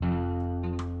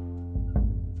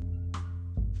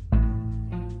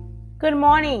Good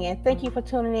morning, and thank you for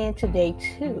tuning in to day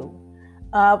 2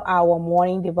 of our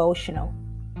morning devotional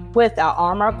with our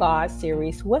Armor of God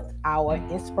series with our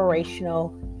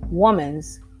Inspirational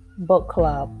Woman's Book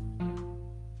Club.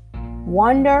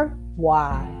 Wonder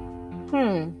why?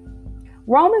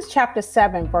 Romans chapter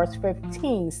 7 verse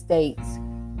 15 states,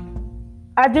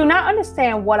 I do not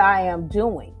understand what I am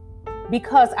doing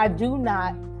because I do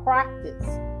not practice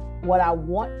what I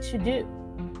want to do,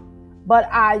 but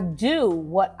I do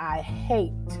what I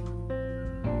hate.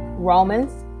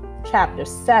 Romans chapter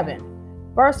 7,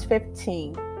 verse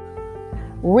 15.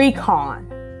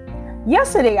 Recon.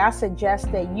 Yesterday, I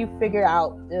suggest that you figure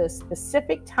out the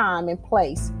specific time and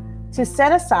place to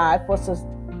set aside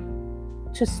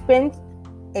to spend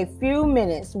a few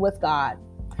minutes with God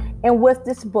and with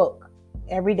this book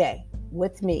every day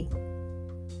with me.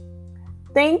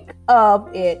 Think of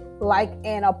it like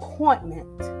an appointment.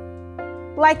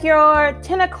 Like your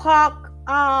 10 o'clock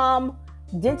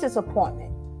dentist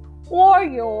appointment or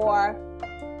your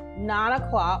 9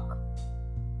 o'clock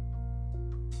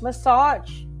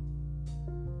massage.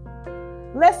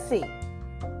 Let's see.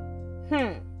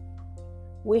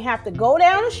 We have to go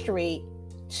down the street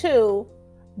to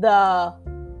the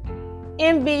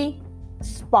Envy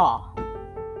Spa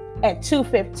at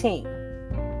 2:15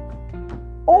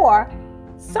 or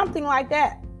something like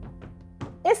that.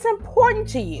 It's important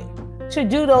to you to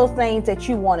do those things that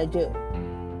you want to do.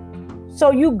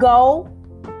 So you go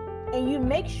and you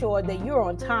make sure that you're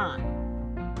on time.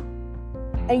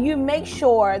 And you make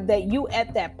sure that you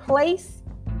at that place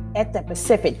at the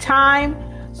specific time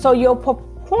so your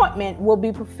appointment will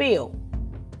be fulfilled.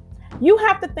 You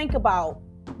have to think about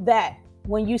that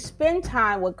when you spend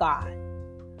time with God.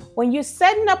 When you're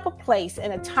setting up a place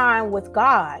and a time with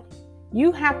God,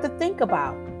 you have to think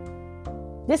about,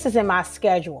 this is in my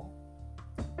schedule.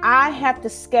 I have to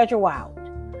schedule out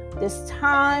this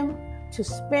time to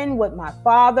spend with my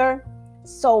Father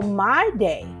so my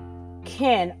day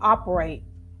can operate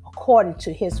according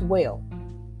to His will.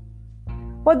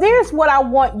 But there's what I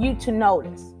want you to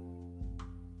notice.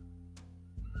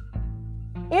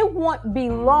 It won't be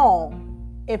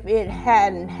long if it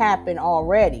hadn't happened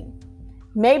already.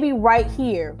 Maybe right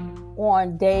here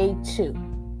on day 2.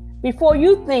 Before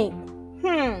you think,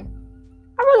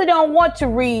 I really don't want to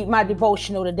read my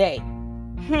devotional today.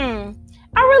 I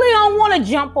really don't want to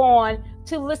jump on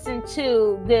to listen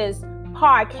to this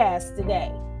podcast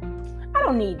today. I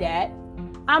don't need that.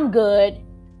 I'm good.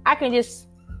 I can just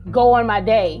go on my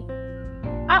day.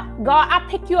 God, I'll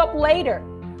pick you up later.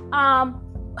 I'm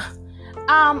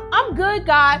good,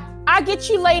 God. I'll get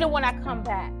you later when I come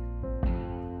back.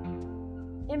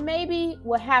 And maybe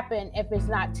what happened, if it's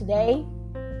not today,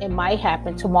 it might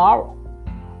happen tomorrow.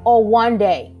 Or one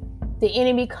day, the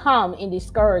enemy come and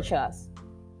discourage us.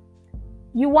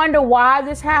 You wonder why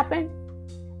this happened?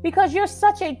 Because you're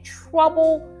such a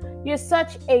troubled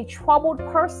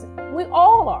person. We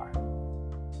all are.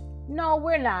 No,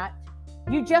 we're not.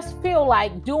 You just feel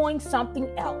like doing something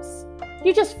else.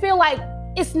 You just feel like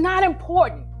it's not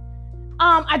important.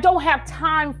 I don't have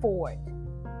time for it.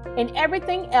 And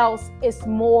everything else is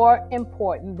more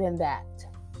important than that.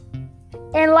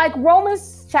 And like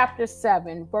Romans chapter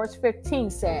 7, verse 15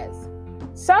 says,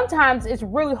 sometimes it's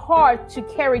really hard to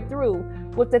carry through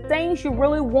with the things you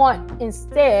really want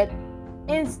instead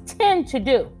intend to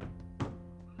do.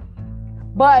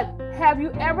 But have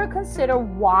you ever considered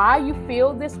why you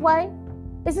feel this way?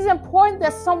 Is it important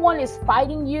that someone is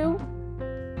fighting you,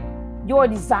 your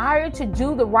desire to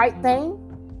do the right thing?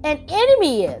 An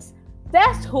enemy is.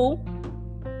 That's who?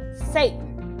 Satan.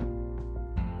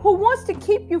 Who wants to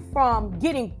keep you from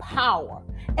getting power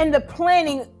and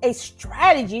planning a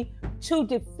strategy to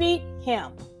defeat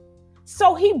him.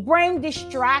 So he brings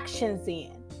distractions in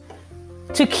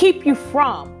to keep you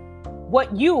from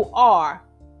what you are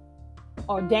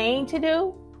ordained to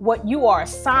do, what you are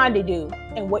assigned to do,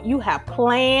 and what you have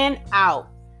planned out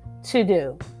to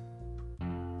do.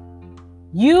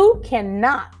 You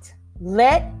cannot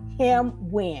let him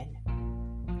win.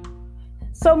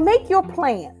 So make your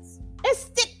plans and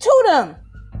stick to them,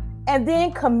 and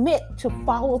then commit to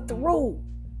follow through,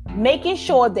 making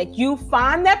sure that you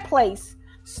find that place,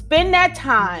 spend that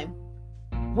time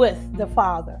with the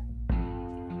Father.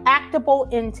 Actionable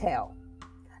intel.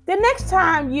 The next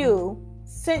time you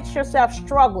sense yourself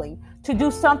struggling to do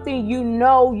something you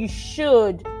know you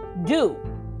should do,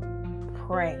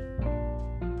 pray.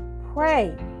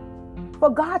 Pray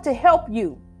for God to help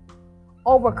you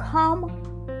overcome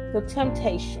the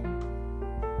temptation.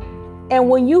 And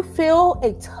when you feel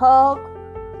a tug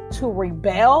to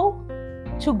rebel,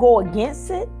 to go against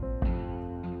it,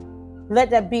 let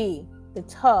that be the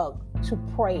tug to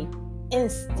pray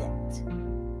instant.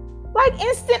 Like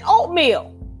instant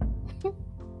oatmeal.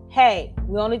 Hey,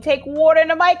 we only take water in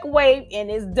the microwave and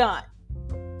it's done.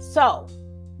 So,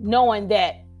 knowing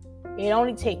that it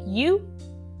only takes you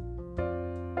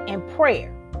and prayer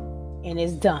and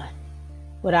it's done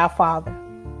with our Father.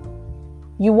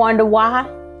 You wonder why?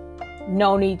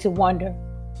 No need to wonder.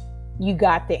 You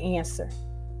got the answer.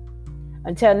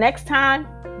 Until next time,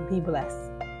 be blessed.